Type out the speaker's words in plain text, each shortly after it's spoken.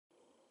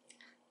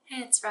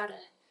Hey, it's Rada.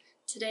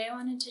 Today I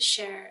wanted to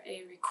share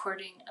a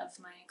recording of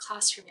my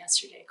class from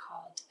yesterday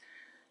called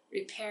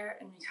Repair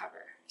and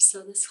Recover.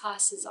 So this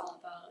class is all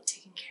about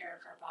taking care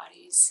of our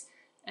bodies,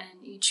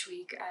 and each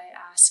week I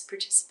ask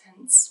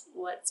participants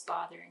what's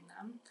bothering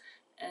them,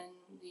 and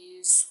we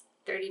use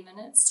 30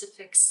 minutes to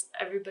fix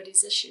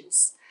everybody's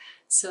issues.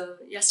 So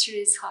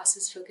yesterday's class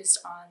was focused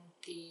on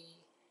the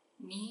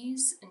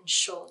knees and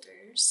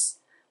shoulders,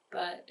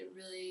 but it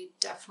really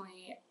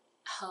definitely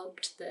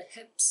helped the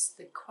hips,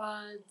 the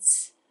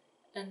quads,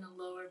 and the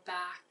lower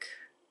back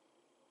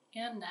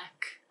and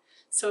neck.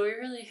 So we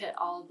really hit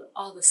all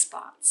the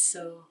spots.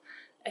 So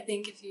I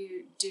think if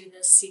you do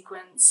this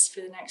sequence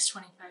for the next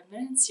 25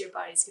 minutes, your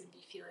body's going to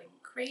be feeling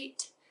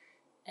great.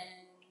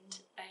 And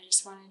I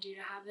just wanted you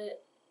to have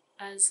it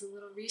as a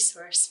little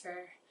resource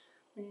for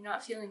when you're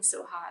not feeling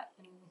so hot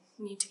and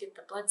need to get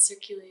the blood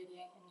circulating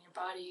and your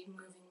body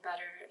moving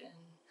better and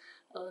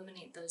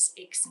eliminate those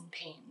aches and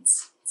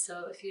pains.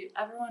 So if you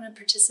ever want to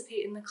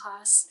participate in the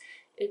class,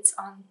 it's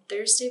on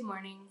Thursday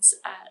mornings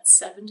at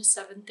 7 to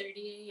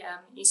 7:30 a.m.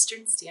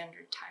 Eastern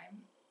Standard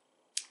Time,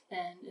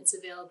 and it's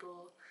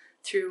available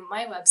through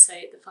my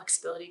website,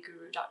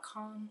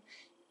 theflexibilityguru.com,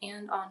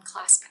 and on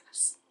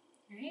ClassPass.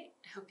 All right,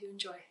 I hope you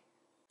enjoy.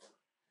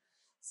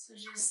 So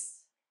just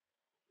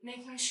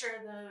making sure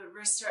the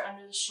wrists are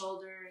under the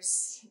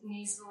shoulders,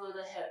 knees below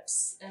the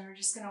hips, and we're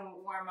just gonna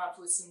warm up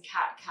with some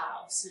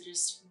cat-cow. So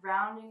just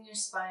rounding your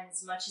spine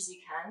as much as you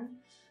can.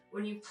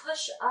 When you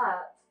push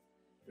up,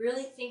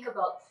 really think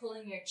about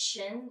pulling your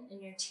chin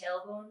and your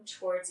tailbone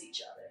towards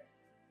each other.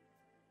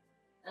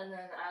 And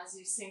then as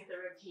you sink the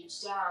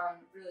ribcage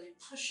down, really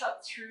push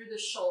up through the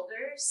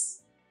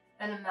shoulders,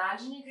 and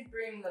imagine you could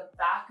bring the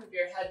back of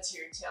your head to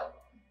your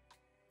tailbone.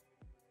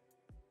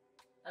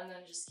 And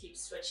then just keep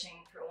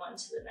switching from one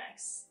to the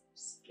next,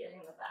 just getting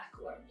the back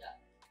warmed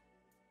up.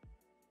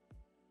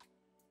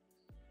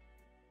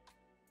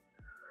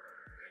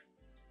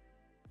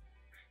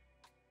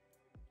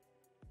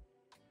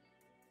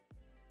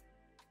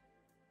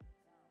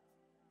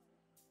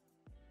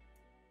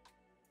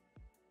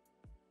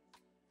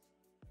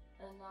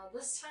 And now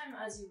this time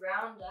as you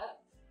round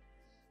up,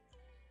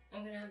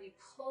 I'm going to have you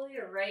pull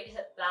your right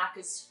hip back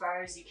as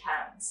far as you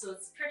can. So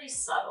it's pretty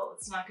subtle,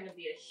 it's not going to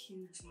be a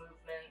huge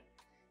movement.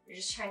 You're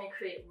just trying to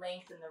create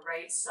length in the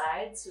right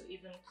side, so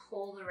even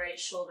pull the right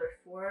shoulder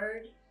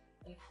forward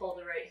and pull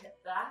the right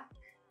hip back.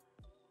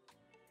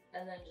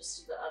 And then just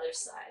do the other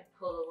side.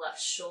 Pull the left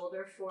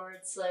shoulder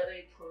forward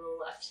slightly, pull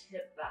the left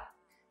hip back.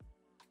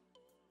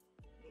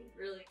 And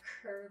really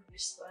curve your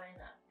spine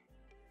up.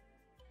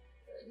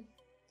 Good.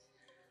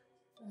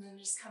 And then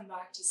just come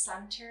back to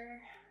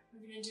center.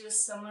 We're going to do a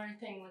similar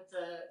thing with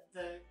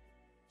the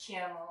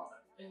camel,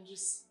 and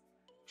just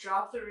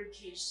drop the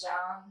ribcage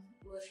down,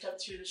 lift up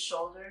through the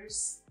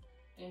shoulders,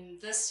 and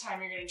this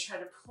time you're going to try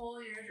to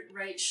pull your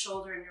right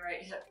shoulder and your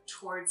right hip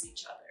towards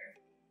each other.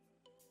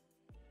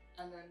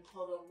 And then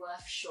pull the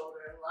left shoulder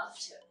and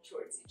left hip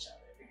towards each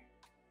other.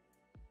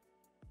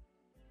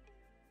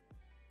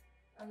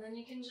 And then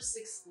you can just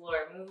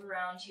explore, move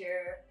around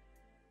here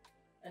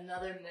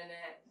another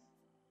minute,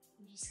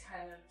 and just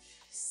kind of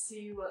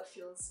see what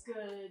feels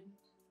good.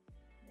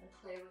 And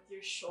play with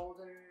your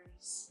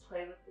shoulders,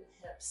 play with the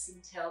hips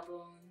and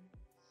tailbone.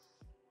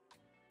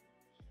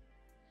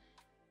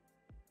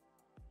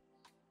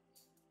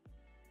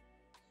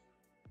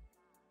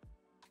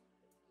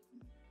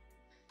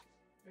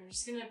 We're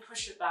just going to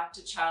push it back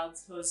to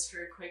child's pose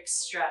for a quick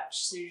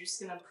stretch. So you're just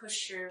going to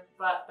push your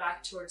butt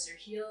back towards your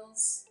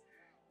heels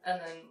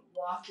and then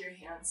walk your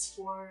hands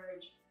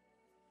forward.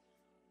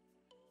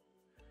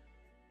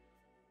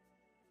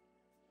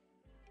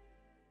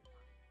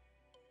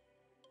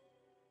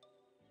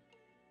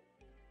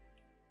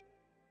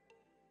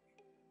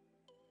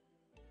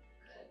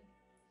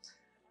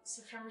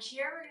 So from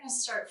here, we're going to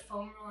start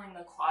foam rolling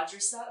the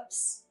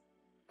quadriceps.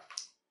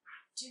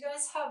 Do you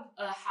guys have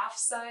a half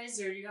size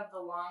or do you have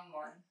the long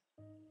one?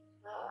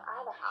 I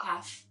have a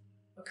half.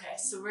 Okay,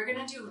 so we're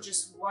going to do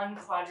just one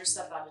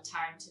quadricep at a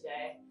time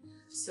today.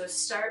 So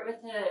start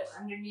with it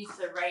underneath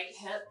the right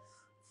hip,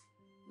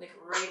 like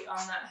right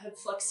on that hip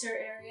flexor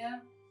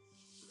area.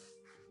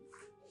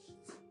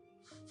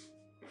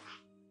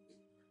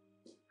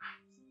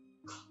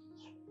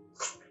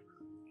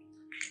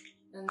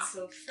 And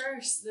so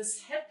first, this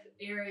hip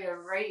area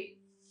right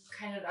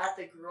kind of at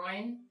the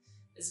groin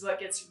is what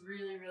gets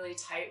really, really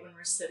tight when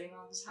we're sitting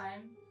all the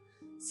time.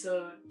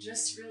 So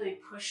just really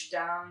push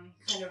down,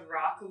 kind of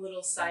rock a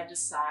little side to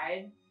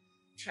side,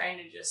 trying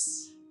to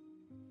just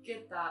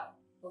get that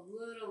a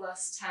little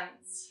less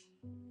tense.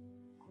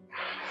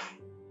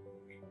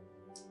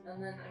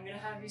 And then I'm going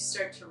to have you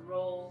start to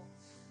roll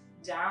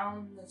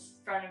down the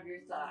front of your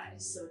thigh.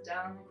 So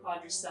down the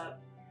quadricep.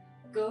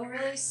 Go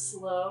really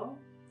slow.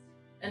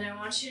 And I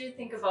want you to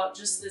think about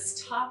just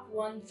this top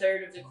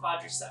 1/3 of the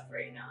quadricep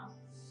right now.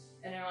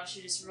 And I want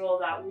you to just roll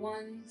that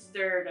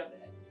 1/3 of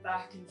it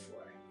back and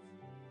forth.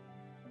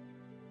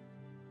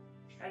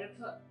 Try to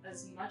put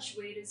as much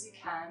weight as you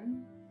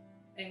can.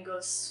 and go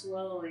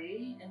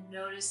slowly, and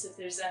notice if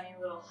there's any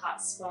little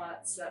hot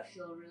spots that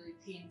feel really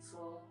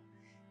painful.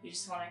 You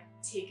just want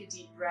to take a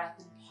deep breath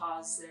and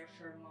pause there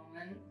for a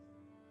moment.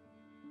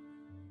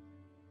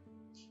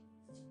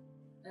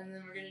 And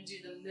then we're going to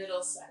do the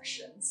middle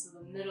section. So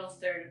the middle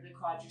third of the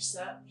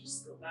quadricep,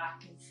 just go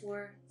back and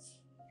forth.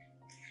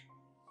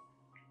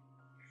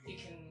 You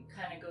can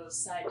kind of go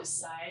side to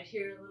side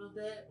here a little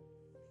bit.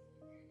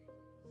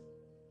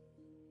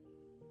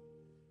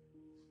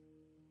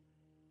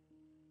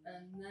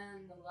 And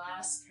then the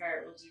last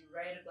part we'll do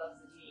right above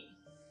the knee.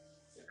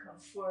 So come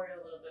forward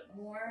a little bit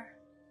more.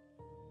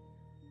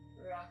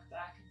 Rock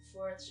back and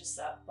forth, just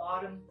that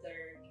bottom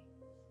third.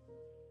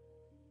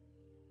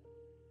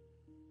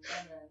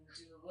 And then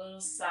do a little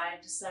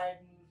side to side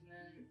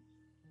movement.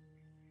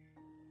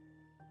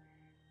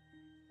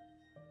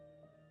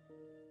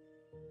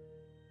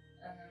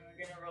 And then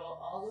we're going to roll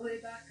all the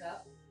way back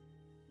up,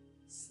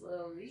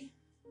 slowly.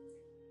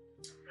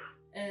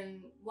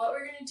 And what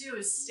we're going to do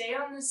is stay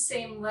on the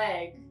same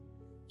leg,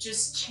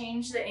 just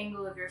change the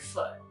angle of your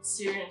foot.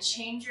 So you're going to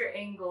change your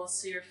angle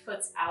so your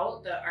foot's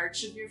out, the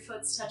arch of your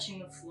foot's touching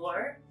the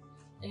floor.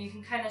 And you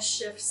can kind of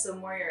shift so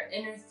more your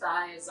inner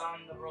thigh is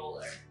on the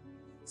roller.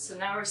 So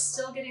now we're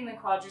still getting the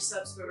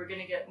quadriceps, but we're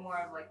going to get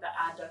more of like the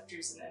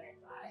adductors and inner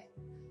thigh.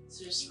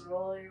 So just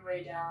roll your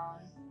way down.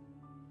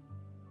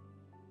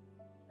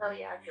 Oh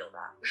yeah, I feel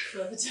that.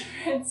 Feel the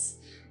difference?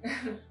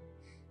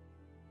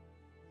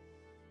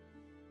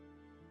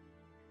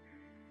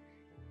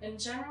 And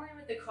generally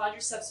with the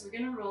quadriceps, we're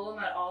going to roll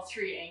them at all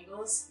three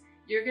angles.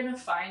 You're going to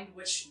find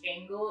which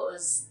angle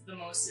is the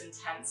most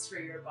intense for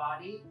your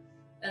body.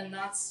 And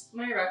that's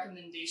my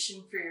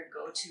recommendation for your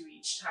go-to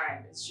each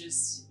time. It's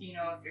just, you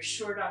know, if you're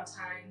short on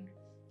time,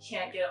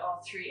 can't get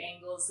all three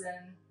angles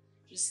in,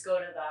 just go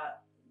to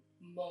that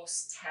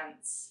most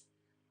tense,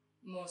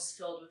 most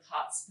filled with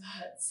hot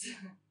spots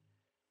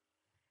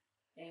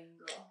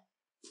angle.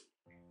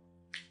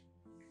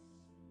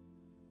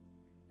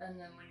 And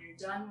then when you're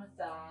done with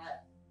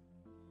that,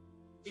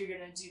 you're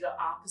going to do the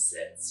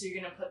opposite. So you're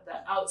going to put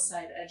the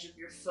outside edge of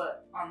your foot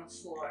on the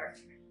floor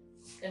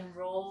and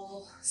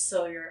roll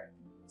so you're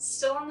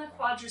still on the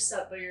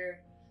quadricep, but you're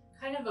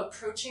kind of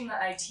approaching the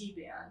IT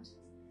band.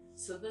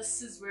 So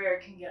this is where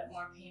it can get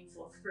more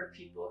painful for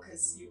people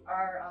because you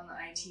are on the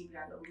IT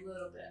band a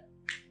little bit.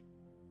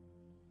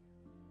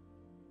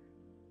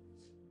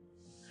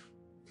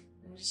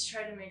 And just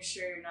try to make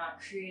sure you're not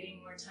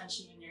creating more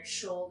tension in your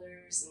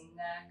shoulders and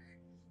neck.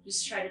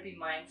 Just try to be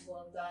mindful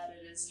of that.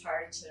 It is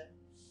hard to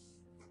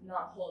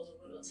not hold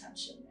a little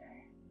tension there.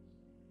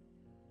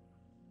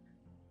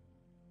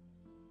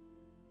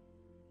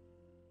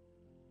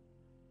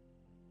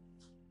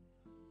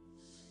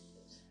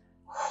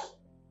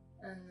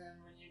 And then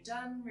when you're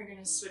done, we're going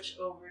to switch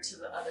over to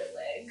the other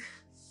leg.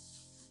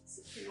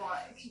 So if you want,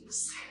 you can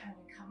just kind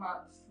of come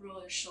up,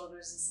 roll your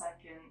shoulders a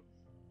second,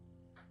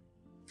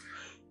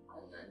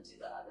 and then do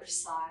the other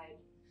side.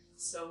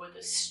 So with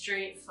a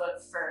straight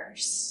foot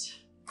first,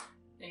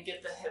 and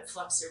get the hip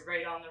flexor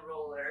right on the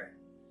roller,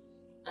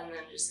 and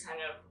then just kind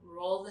of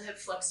roll the hip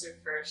flexor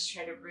first,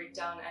 try to break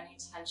down any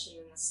tension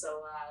in the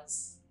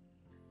psoas.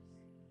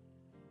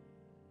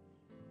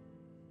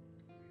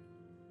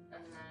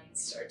 And then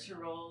start to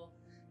roll.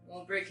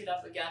 We'll break it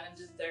up again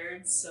into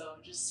thirds, so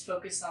just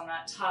focus on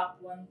that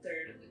top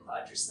 1/3 of the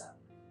quadricep.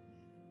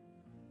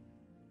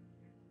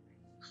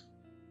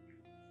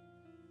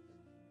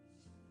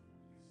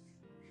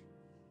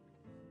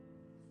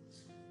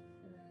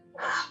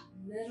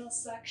 Middle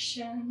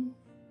section.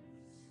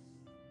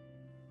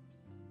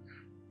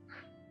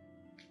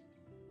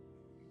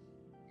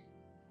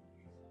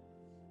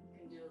 You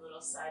can do a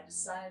little side to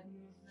side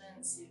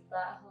movement, see if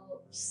that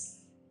helps.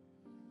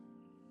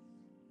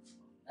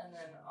 And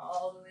then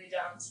all the way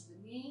down to the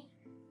knee.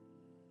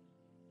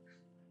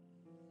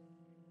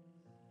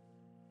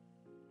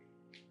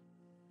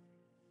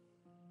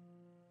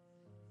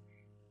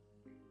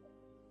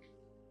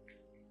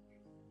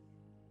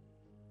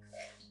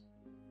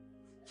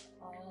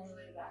 All the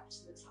way back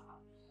to the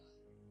top.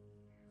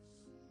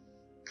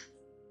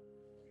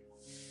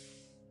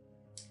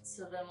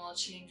 So then we'll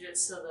change it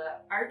so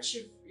the arch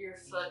of your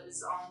foot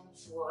is on the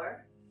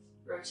floor,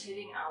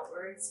 rotating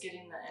outwards,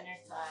 getting the inner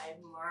thigh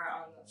more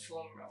on the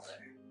foam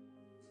roller.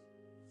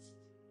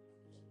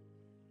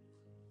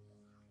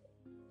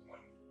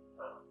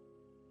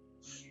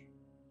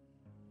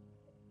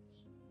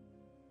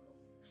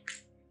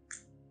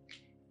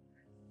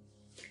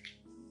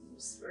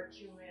 Just work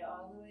your way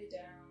all the way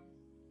down.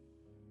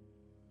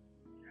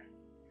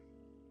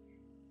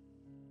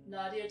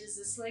 Nadia, does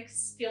this leg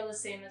feel the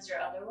same as your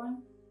other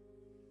one?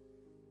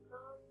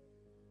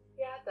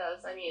 Yeah, it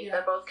does. I mean, Yeah.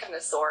 they're both kind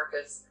of sore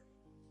because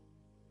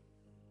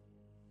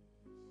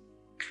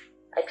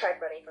I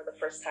tried running for the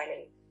first time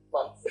in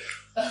months.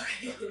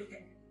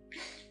 Okay.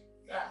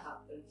 That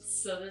happens.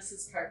 So this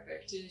is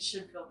perfect. You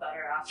should feel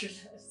better after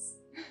this.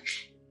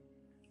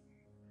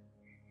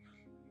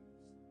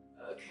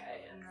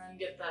 Okay, and then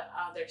get the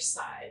other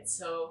side.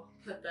 So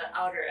put the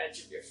outer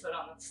edge of your foot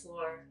on the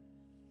floor.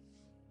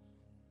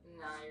 And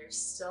Now you're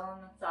still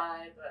on the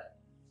thigh, but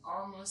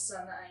almost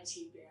on the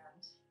IT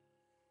band.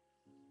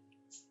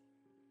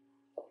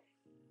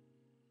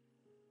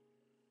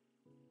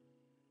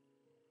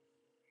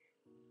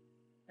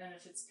 And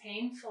if it's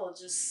painful,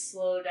 just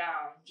slow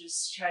down.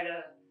 Just try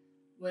to,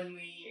 when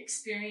we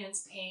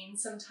experience pain,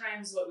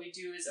 sometimes what we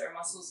do is our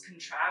muscles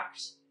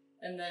contract,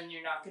 and then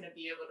you're not going to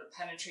be able to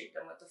penetrate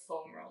them with the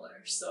foam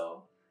roller.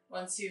 So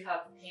once you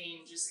have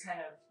pain, just kind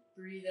of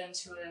breathe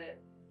into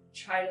it,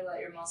 try to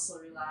let your muscle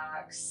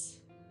relax,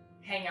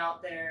 hang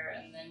out there,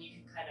 and then you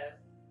can kind of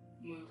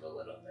move a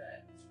little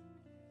bit.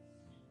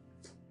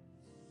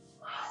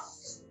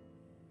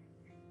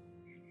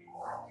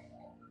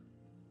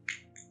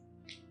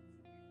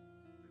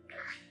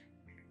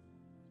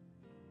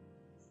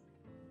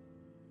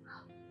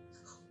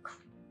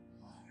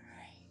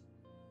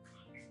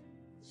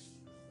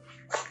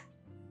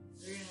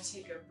 We're going to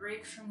take a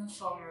break from the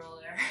foam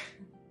roller.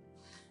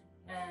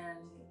 And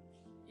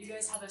you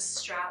guys have a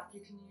strap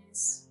you can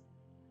use.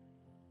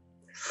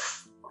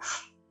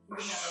 You're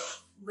going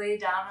to lay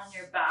down on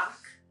your back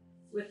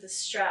with the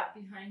strap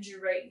behind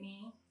your right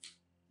knee.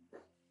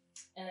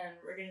 And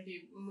we're going to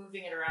be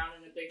moving it around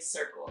in a big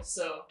circle.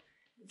 So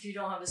if you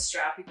don't have a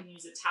strap, you can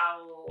use a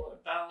towel or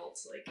a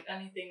belt, like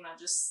anything that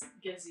just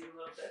gives you a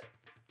little bit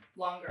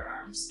longer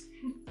arms.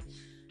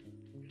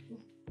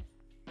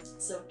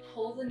 So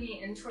pull the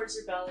knee in towards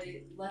your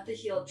belly, let the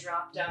heel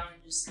drop down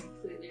and just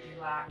completely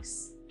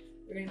relax.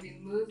 We're going to be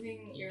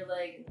moving your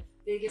leg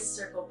biggest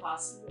circle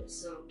possible.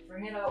 So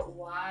bring it out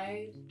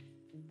wide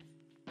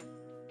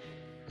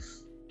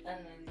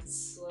and then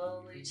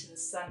slowly to the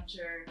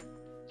center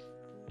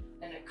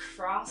and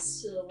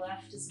across to the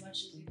left as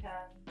much as you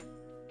can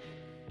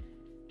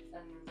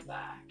and then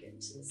back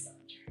into the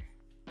center.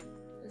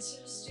 And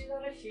so just do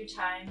that a few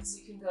times.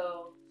 You can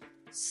go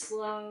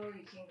slow,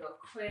 you can go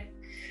quick.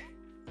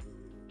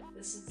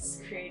 This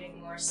is creating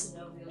more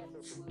synovial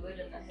fluid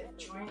in the hip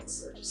joint,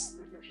 so it just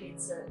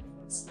lubricates it and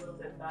looks a little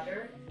bit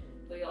better.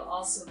 But you'll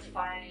also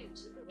find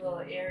little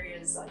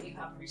areas that you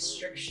have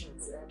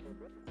restrictions in.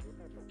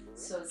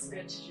 So it's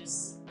good to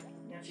just,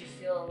 if you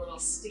feel a little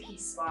sticky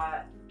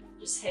spot,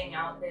 just hang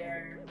out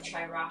there,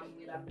 try rocking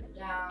it up and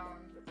down.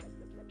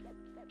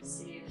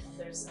 See if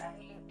there's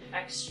any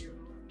extra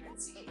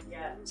movements you can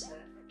get to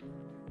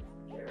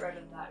get rid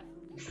of that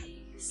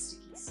gluey,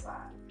 sticky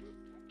spot.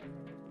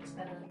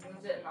 And then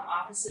move it in the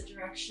opposite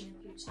direction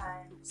a few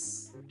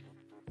times.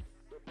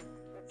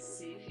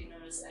 See if you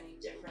notice any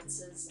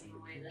differences in the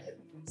way the hip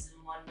moves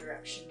in one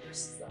direction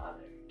versus the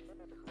other.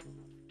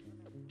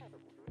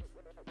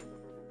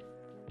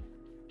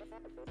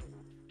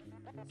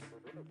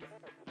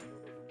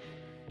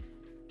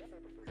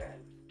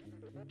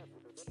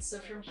 Good. So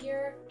from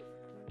here,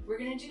 we're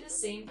going to do the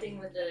same thing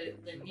with the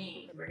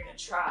knee. We're going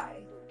to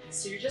try.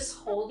 So you're just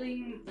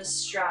holding the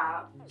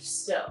strap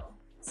still.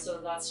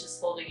 So that's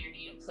just holding your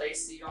knee in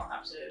place so you don't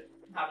have to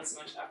have as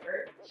much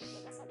effort.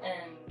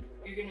 And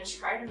you're going to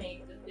try to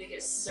make the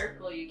biggest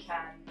circle you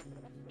can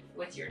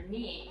with your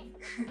knee.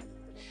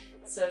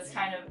 So it's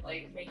kind of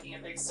like making a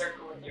big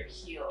circle with your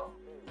heel.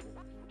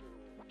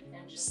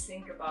 And just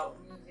think about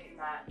moving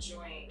that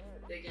joint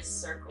the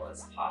biggest circle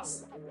as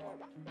possible.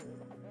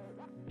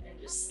 And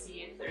just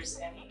see if there's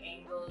any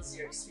angles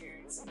you're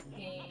experiencing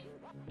pain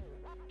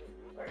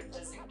or it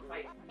doesn't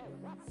quite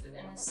move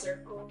in a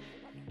circle.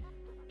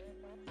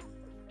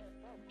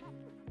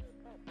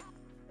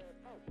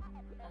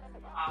 And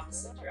then the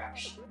opposite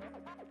direction.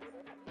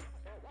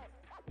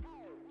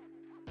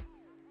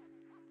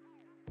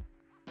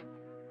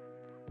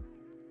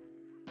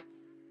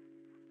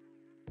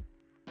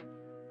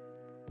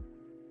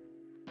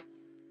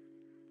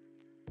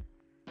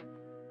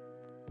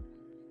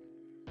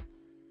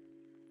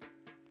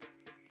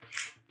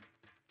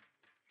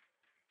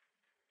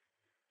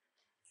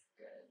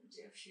 Good.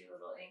 Do a few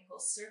little ankle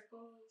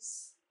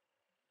circles.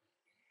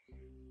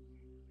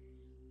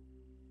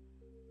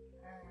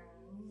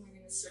 And we're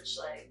going to switch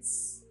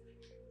legs.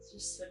 So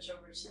just switch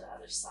over to the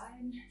other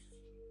side.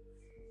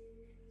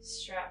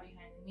 Strap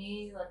behind the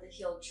knee, let the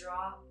heel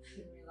drop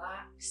and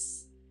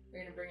relax. We're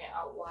going to bring it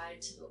out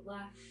wide to the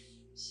left,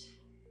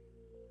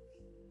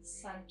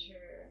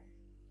 center,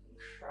 and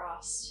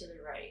cross to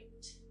the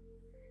right.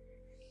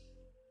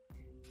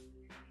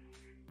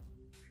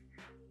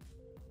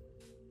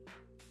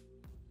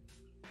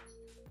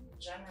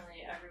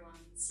 Generally,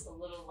 everyone's a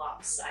little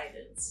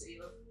lopsided, so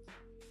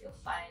you'll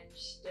find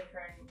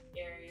different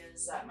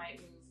areas that might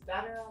move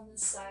better on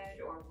this side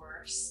or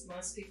worse.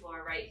 Most people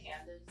are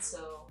right-handed,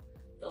 so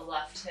the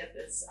left hip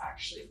is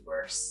actually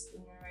worse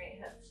than the right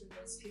hip for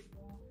those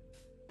people.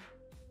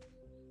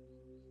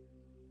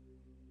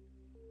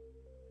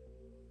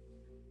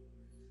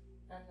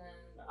 And then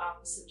the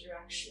opposite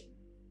direction.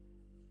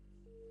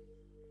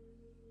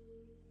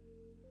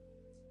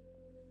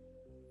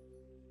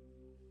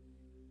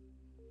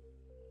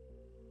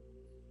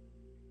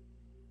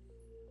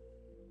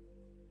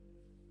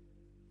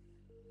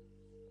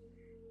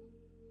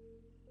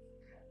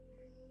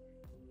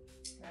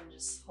 And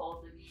just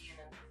hold the knee in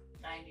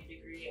a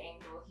 90-degree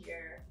angle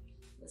here.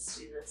 Let's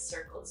do the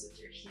circles with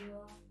your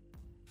heel.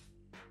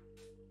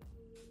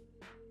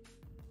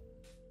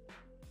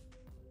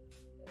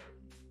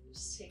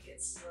 Just take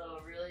it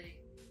slow,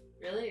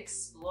 really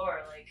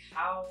explore like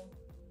how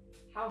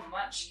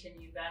much can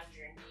you bend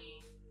your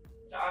knee.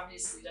 It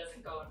obviously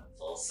doesn't go in a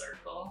full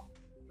circle,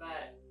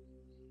 but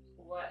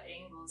what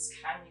angles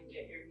can you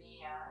get your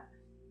knee at?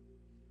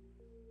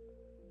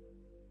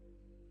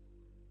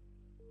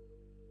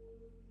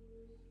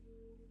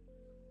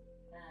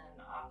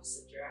 And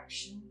opposite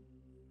direction.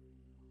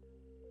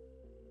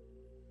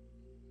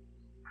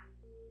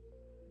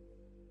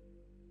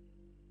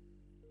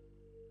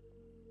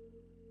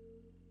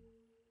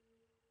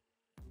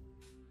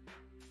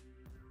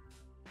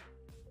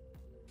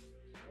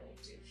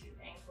 Do a few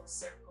ankle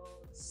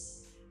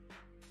circles.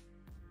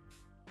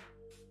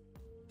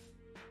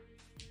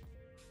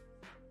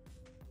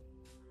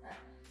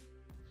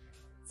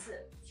 That's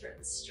it for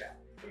the strap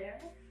there.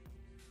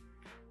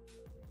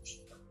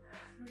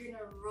 We're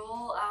gonna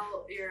roll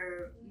out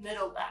your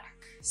middle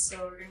back. So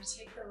we're gonna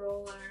take the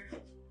roller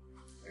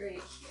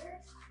right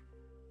here.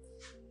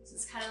 So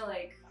it's kind of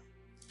like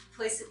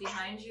place it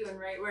behind you, and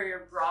right where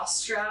your bra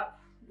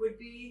strap would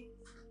be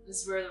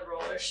is where the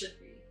roller should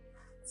be.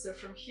 So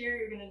from here,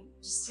 you're gonna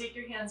just take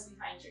your hands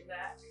behind your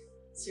neck,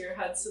 so your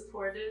head's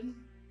supported,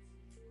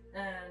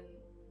 and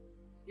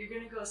you're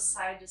gonna go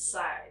side to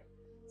side.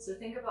 So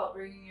think about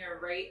bringing your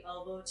right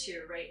elbow to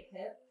your right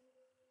hip,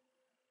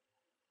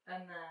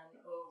 and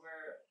then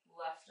over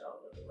left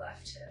elbow to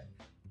left hip.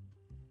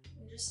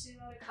 And just do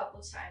that a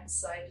couple times,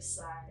 side to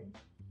side.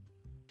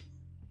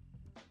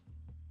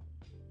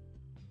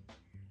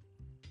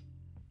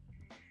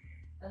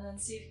 And then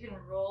see if you can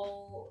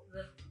roll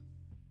the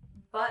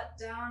butt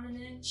down an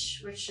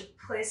inch, which should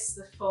place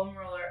the foam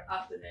roller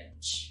up an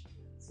inch.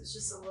 So it's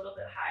just a little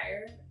bit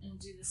higher, and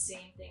do the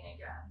same thing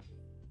again.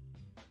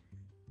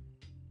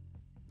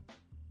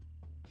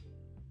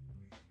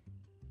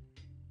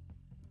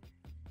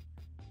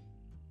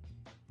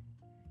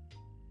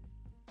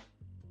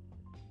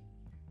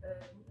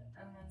 Good.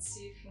 And then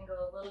see if you can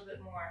go a little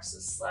bit more. So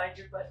slide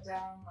your butt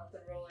down, let the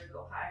roller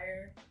go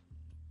higher,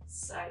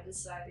 side to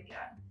side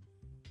again.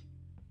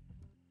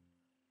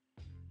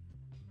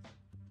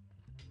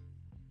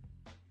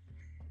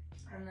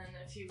 And then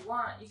if you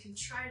want, you can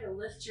try to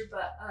lift your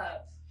butt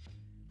up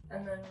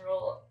and then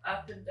roll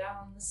up and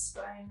down the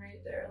spine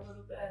right there a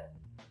little bit.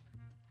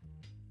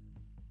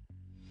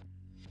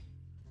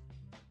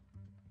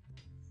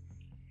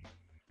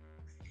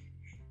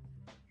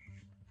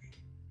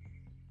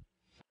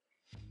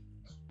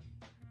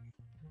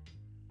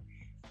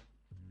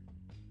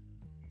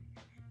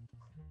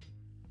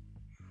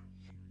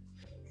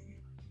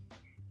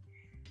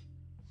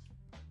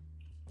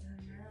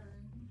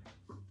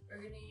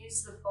 We're going to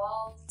use the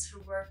ball to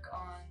work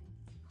on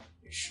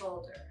your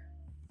shoulder.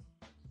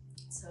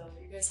 So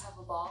you guys have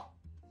a ball?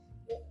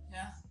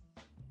 Yeah?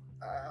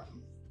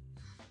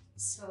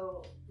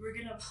 So we're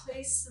going to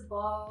place the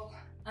ball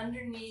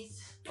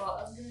underneath,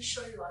 well, I'm going to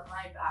show you on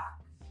my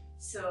back.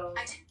 So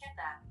I didn't get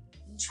that.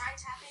 Try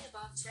tapping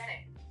above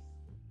threading.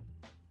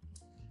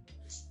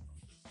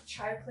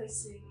 Try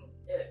placing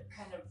it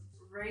kind of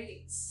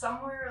right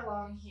somewhere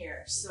along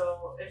here.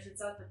 So if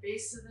it's at the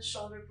base of the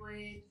shoulder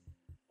blade,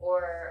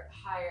 or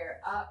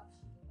higher up,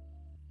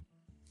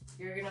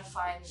 you're gonna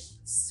find the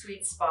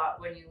sweet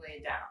spot when you lay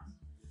down.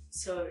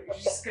 So you're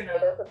just gonna...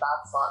 There's a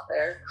bad spot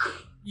there.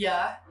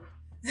 Yeah.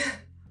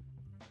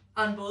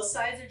 On both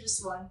sides or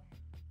just one?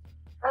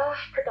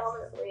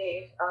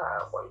 Predominantly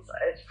one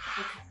side.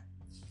 Okay.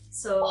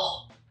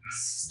 So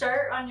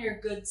start on your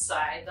good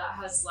side that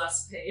has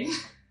less pain.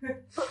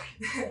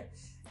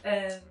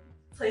 And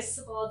place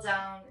the ball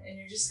down, and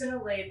you're just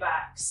gonna lay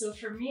back. So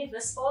for me,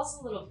 this ball's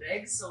a little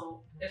big,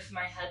 so if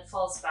my head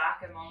falls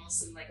back, I'm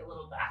almost in like a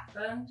little back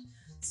bend.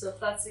 So if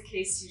that's the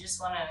case, you just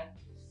wanna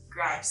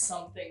grab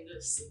something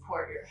to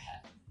support your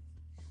head.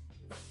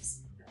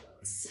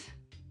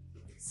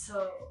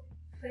 So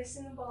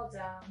placing the ball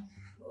down,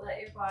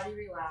 let your body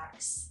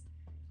relax,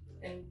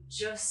 and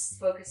just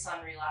focus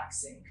on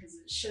relaxing, because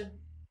it should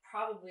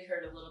probably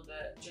hurt a little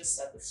bit just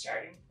at the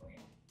starting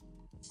point.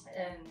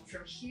 And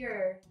from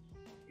here,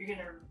 you're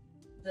gonna,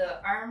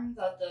 the arm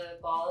that the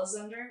ball is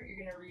under, you're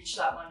gonna reach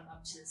that one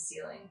up to the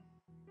ceiling.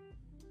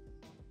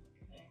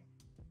 Okay.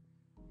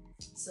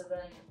 So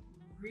then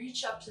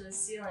reach up to the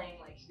ceiling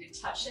like you could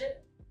touch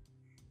it,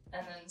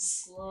 and then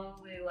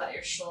slowly let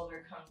your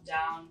shoulder come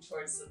down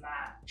towards the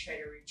mat. Try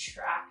to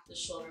retract the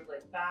shoulder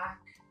blade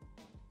back,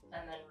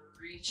 and then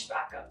reach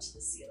back up to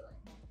the ceiling.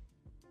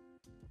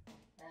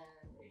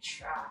 And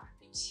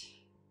retract,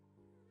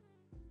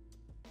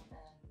 and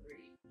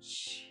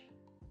reach.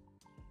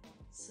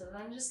 So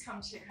then just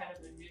come to kind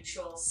of a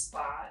neutral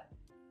spot,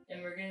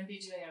 and we're gonna be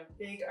doing a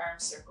big arm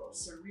circle.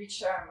 So reach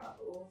the arm up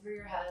over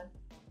your head,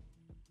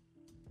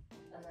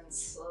 and then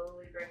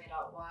slowly bring it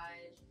out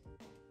wide,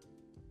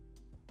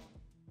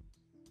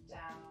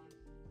 down,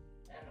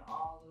 and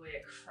all the way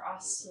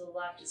across to the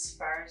left as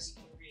far as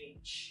you can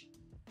reach.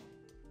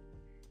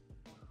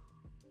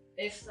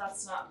 if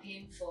that's not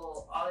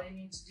painful, all you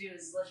need to do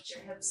is lift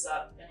your hips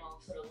up and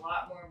I'll put a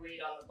lot more weight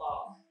on the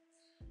ball.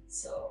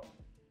 So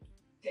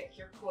pick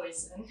your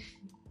poison.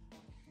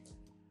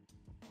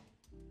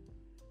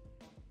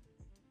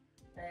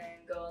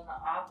 And go in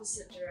the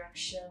opposite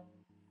direction.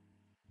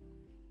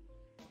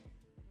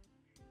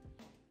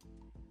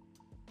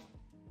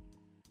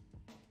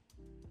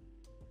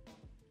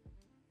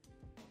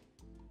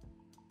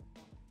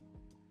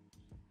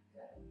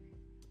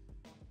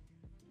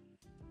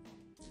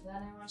 Then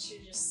I want you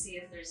to just see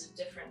if there's a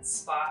different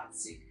spot,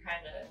 so you can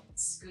kind of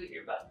scoot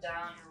your butt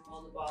down and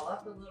roll the ball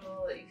up a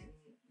little. You can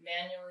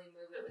manually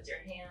move it with your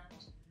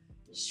hand,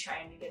 just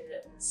trying to get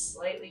it in a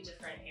slightly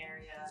different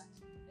area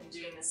and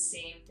doing the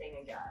same thing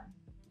again.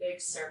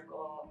 Big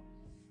circle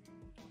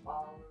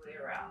all the way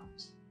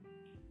around.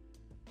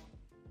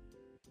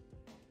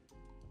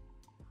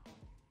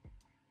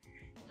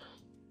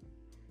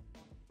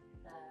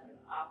 And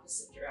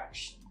opposite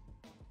direction.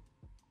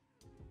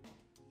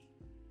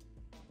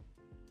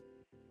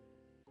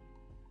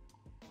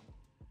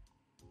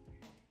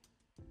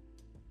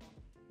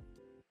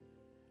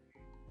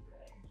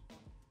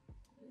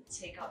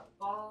 Take out the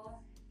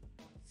ball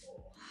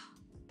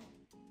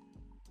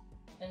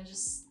and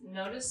just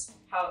notice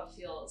how it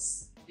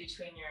feels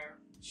between your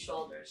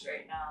shoulders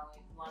right now,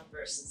 like one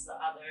versus the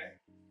other.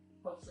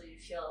 Hopefully you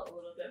feel a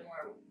little bit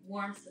more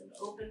warmth and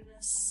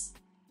openness.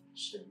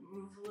 Should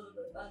move a little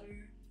bit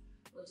better.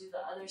 We'll do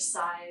the other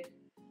side.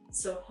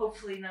 So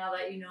hopefully now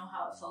that you know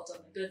how it felt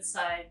on the good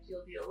side,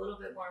 you'll be a little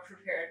bit more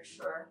prepared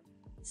for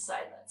the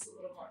side that's a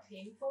little more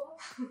painful.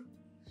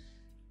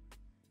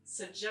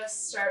 So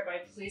just start by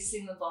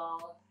placing the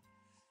ball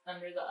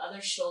under the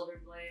other shoulder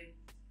blade.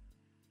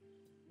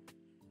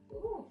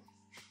 Ooh.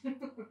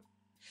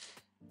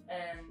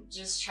 And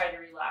just try to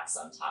relax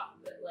on top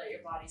of it. Let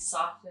your body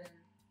soften.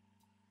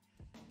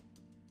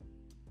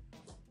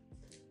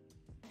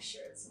 Make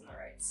sure it's in the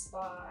right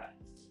spot.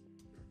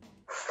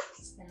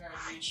 And then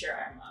reach your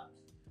arm up.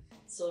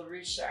 So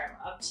reach the arm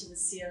up to the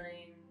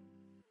ceiling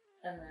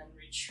and then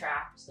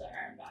retract the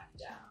arm back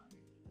down.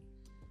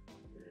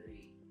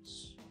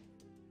 Reach.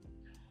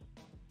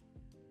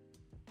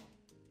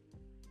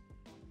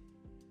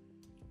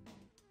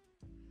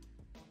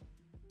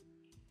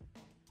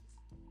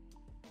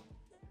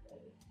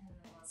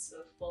 Let's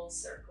go full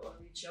circle.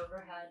 Reach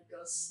overhead,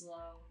 go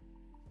slow,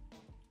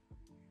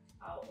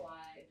 out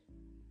wide.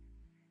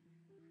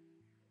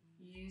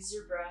 Use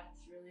your breath,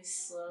 really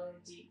slow,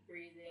 deep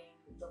breathing.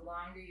 The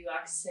longer you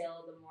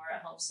exhale, the more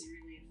it helps you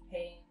relieve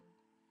pain.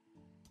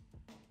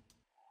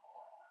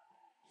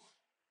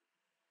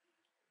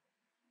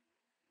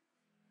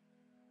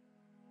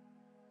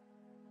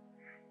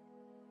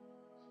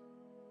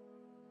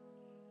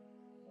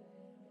 And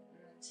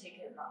then take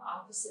it in the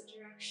opposite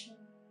direction.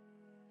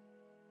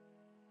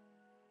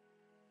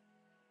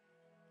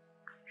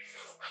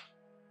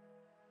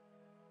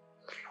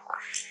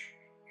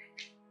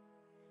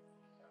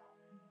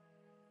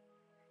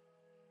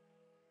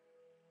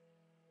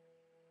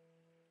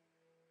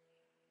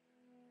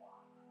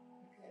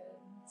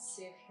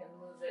 See if you can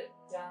move it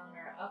down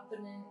or up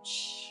an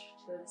inch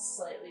to a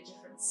slightly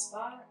different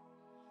spot.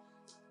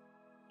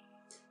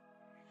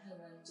 And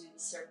then do the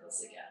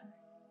circles again.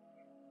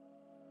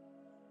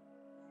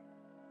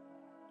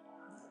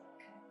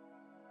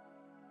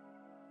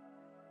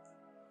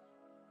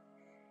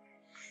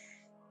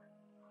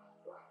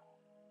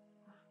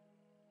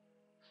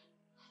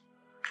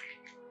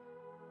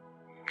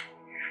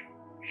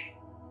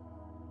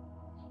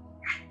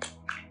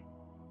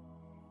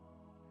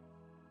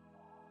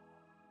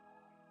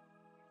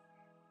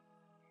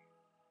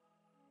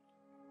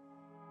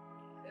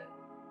 Okay.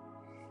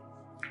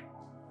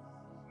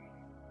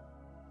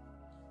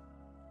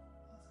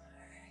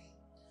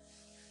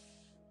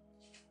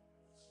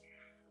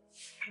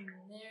 From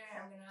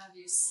there, I'm going to have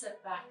you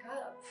sit back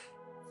up,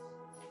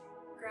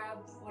 grab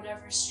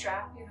whatever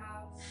strap you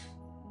have,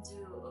 and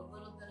do a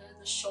little bit of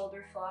the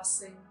shoulder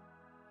flossing.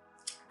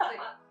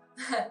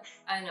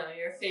 I know,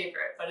 your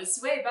favorite, but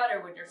it's way better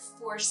when you're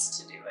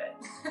forced to do it.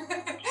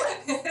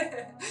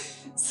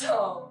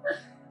 So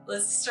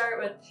let's start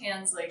with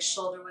hands like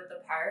shoulder width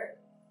apart,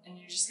 and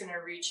you're just going to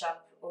reach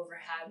up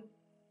overhead.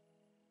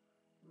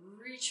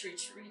 Reach,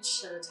 reach,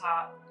 reach to the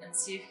top, and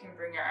see if you can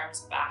bring your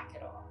arms back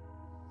at all.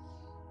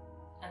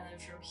 And then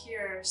from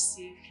here,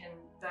 see if you can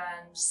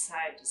bend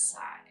side to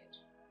side.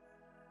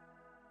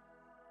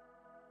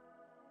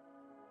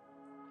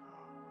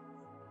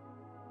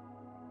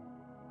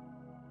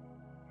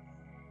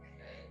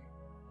 Good.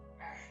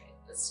 Alright,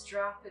 let's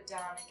drop it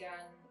down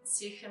again.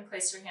 See if you can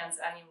place your hands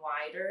any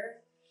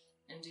wider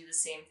and do the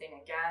same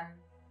thing again.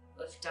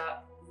 Lift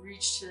up,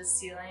 reach to the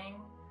ceiling,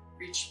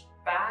 reach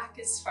back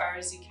as far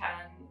as you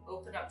can,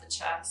 open up the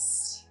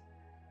chest.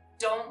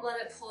 Don't let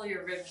it pull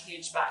your rib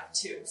cage back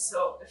too.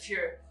 So if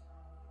you're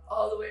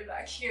all the way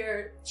back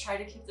here, try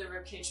to keep the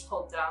rib cage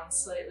pulled down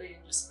slightly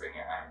and just bring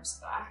your arms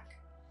back.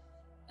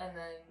 And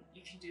then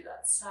you can do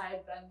that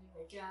side bending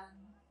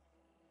again.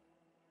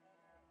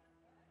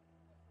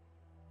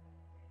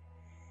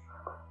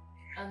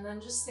 And And then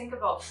just think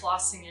about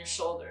flossing your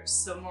shoulders.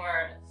 So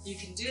you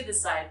can do the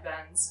side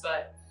bends,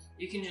 but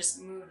you can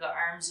just move the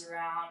arms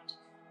around.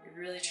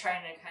 You're really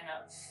trying to kind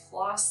of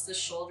floss the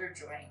shoulder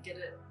joint, get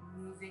it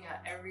moving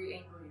at every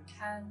angle you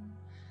can.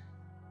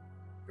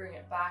 Bring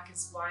it back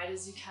as wide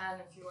as you can.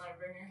 If you want to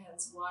bring your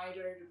hands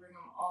wider, to bring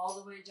them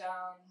all the way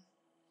down.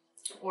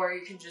 Or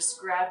you can just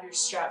grab your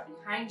strap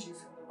behind you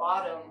from the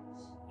bottom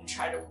and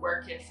try to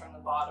work it from the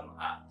bottom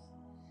up.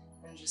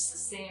 And just the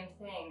same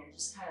thing, you're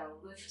just kind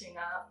of lifting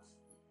up.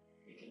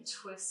 You can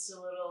twist a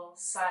little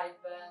side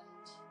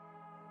bend.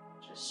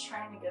 Just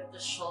trying to get the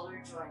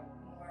shoulder joint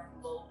more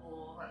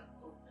mobile and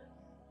open.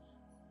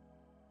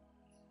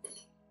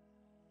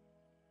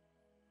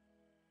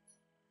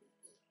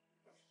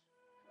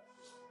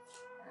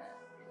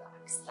 And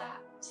relax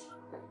that.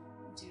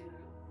 Do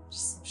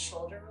just some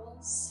shoulder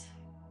rolls.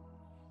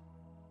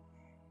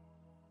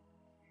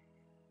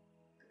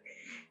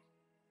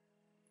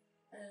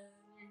 And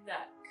your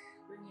neck.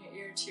 Bring your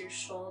ear to your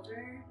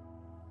shoulder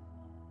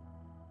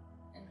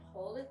and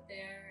hold it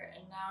there.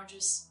 And now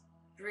just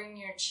bring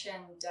your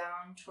chin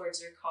down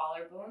towards your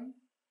collarbone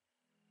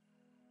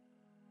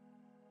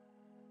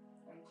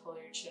and pull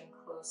your chin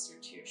closer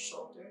to your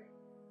shoulder.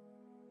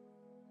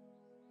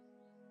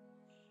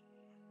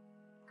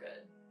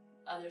 Good.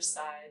 Other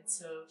side.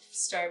 So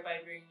start by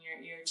bringing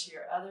your ear to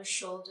your other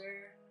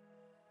shoulder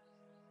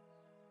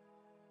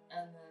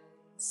and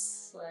then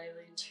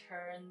slightly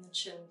turn the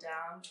chin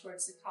down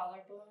towards the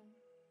collarbone.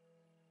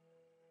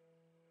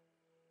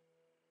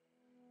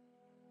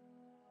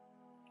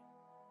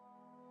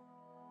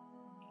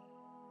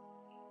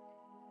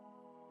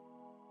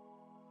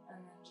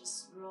 And then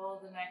just roll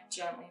the neck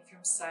gently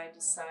from side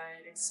to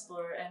side.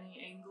 Explore any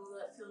angle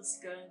that feels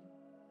good.